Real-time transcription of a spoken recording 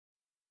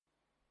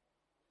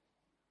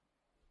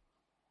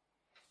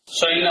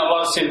So in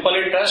our simple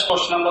interest,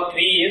 question number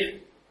 3 is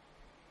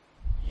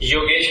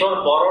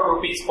Yogeshwar borrowed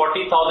rupees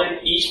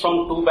 40,000 each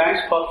from two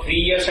banks for 3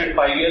 years and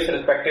 5 years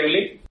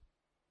respectively.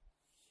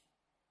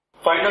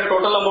 Find the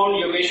total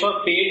amount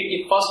Yogeshwar paid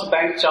if first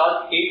bank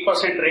charged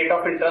 8% rate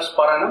of interest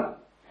per annum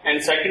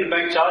and second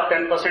bank charged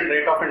 10%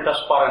 rate of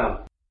interest per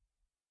annum.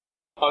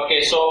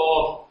 Okay,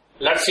 so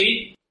let's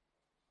see.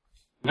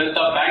 With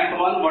the bank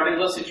one, what is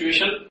the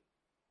situation?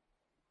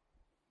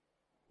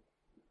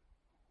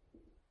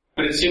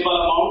 Principal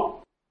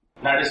amount,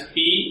 that is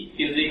P,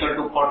 is equal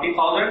to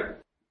 40,000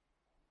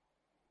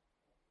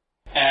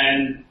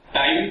 and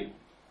time,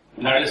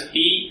 that is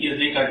T,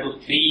 is equal to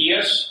 3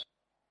 years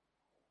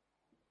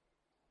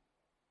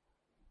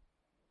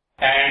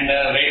and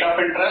rate of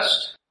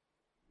interest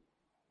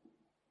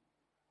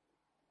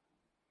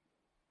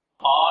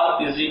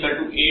R is equal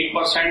to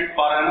 8%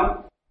 per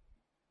annum.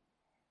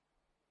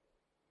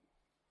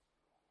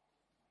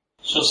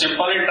 So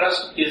simple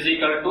interest is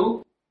equal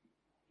to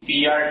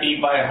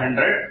PRT by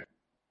 100,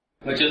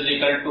 which is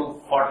equal to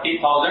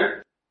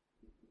 40,000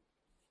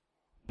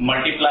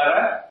 multiplied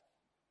by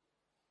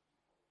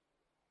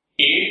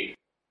 8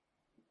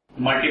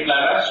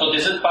 multiplied by, so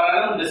this is per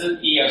annum, this is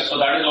year, so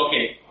that is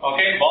okay.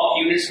 Okay, both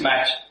units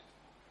match.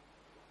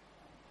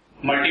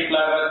 Multiplied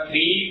by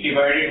 3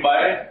 divided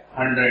by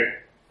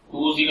 100.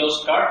 2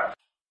 zeros cut.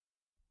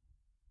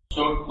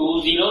 So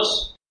 2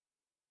 zeros.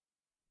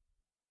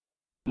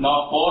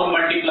 Now 4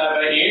 multiplied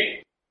by 8.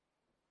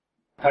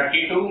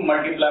 32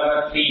 multiplied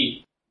by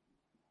 3.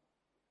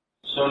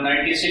 So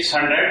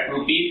 9600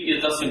 rupees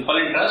is the simple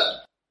interest.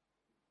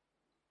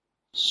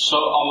 So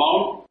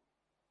amount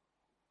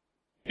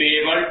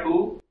payable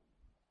to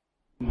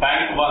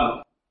bank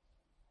 1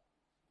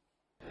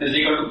 is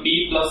equal to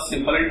P plus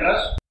simple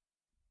interest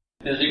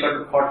is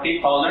equal to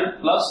 40,000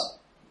 plus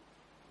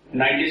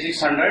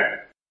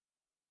 9600.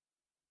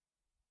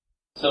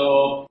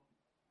 So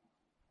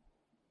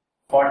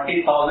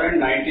 40,000,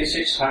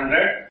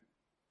 9600,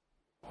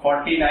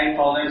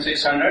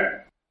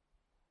 49,600.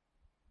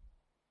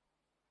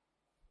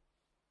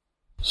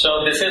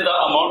 So this is the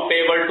amount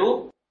payable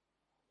to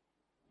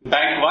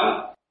bank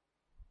 1.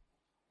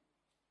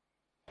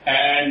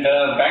 And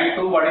bank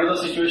 2, what is the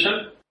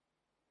situation?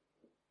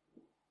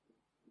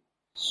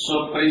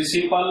 So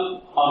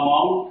principal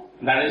amount,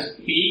 that is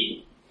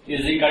P,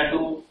 is equal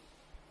to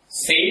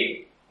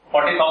same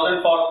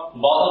 40,000 for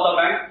both of the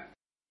bank.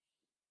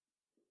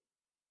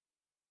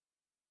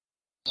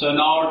 So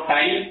now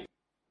time,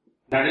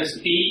 that is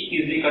T,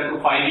 is equal to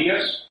 5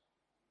 years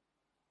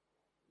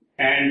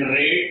and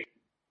rate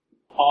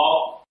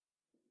of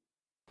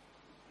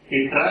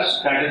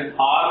interest, that is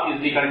R,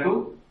 is equal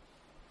to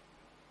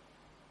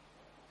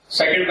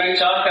second bank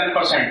charge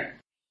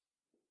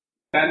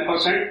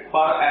 10%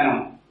 per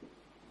annum.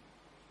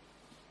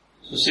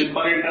 So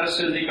simple interest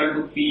is equal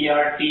to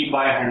PRT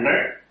by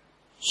 100.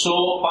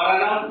 So per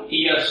annum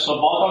years, so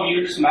both of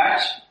units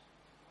match.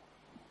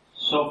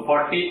 So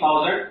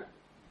 40,000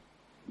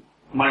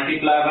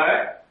 multiplied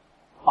by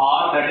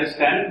R, that is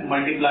 10,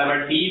 multiplied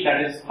by T,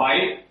 that is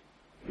 5,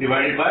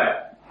 divided by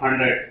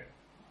 100.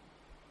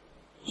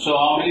 So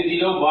how many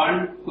 0?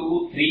 1,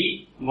 2,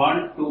 3,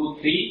 1, 2,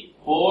 3,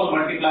 4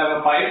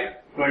 multiplied by 5,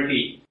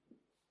 20.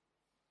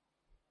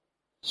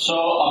 So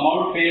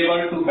amount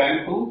payable to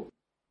bank 2.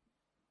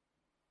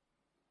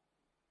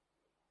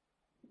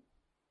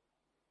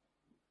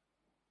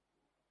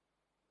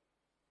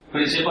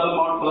 Principal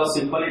amount plus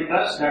simple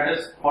interest, that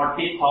is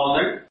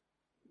 40,000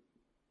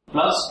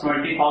 plus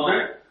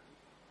 20,000,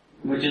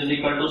 which is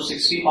equal to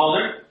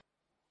 60,000.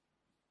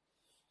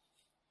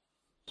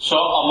 So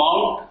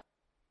amount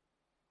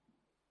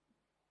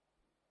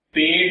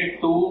paid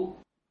to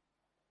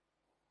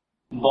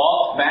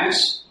both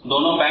banks,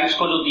 दोनों banks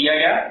को जो दिया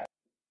गया,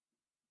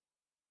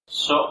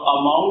 so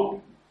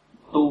amount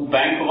to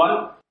bank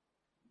 1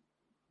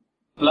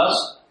 plus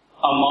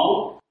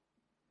amount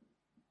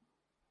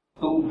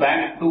to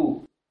bank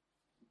 2.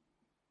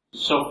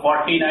 So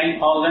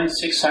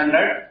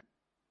 49,600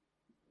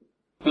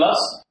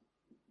 plus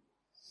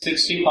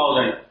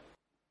 60,000.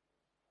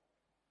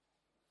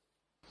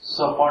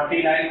 So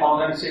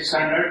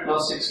 49,600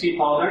 plus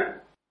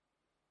 60,000.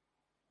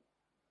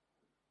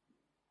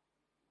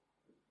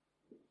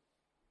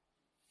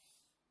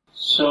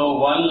 So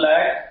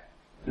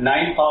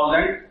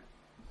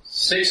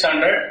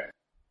 1,09,600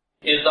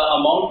 is the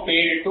amount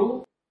paid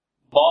to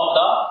both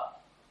the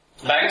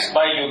banks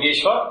by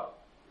Yogeshwar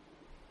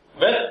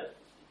with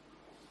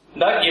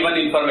the given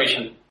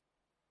information.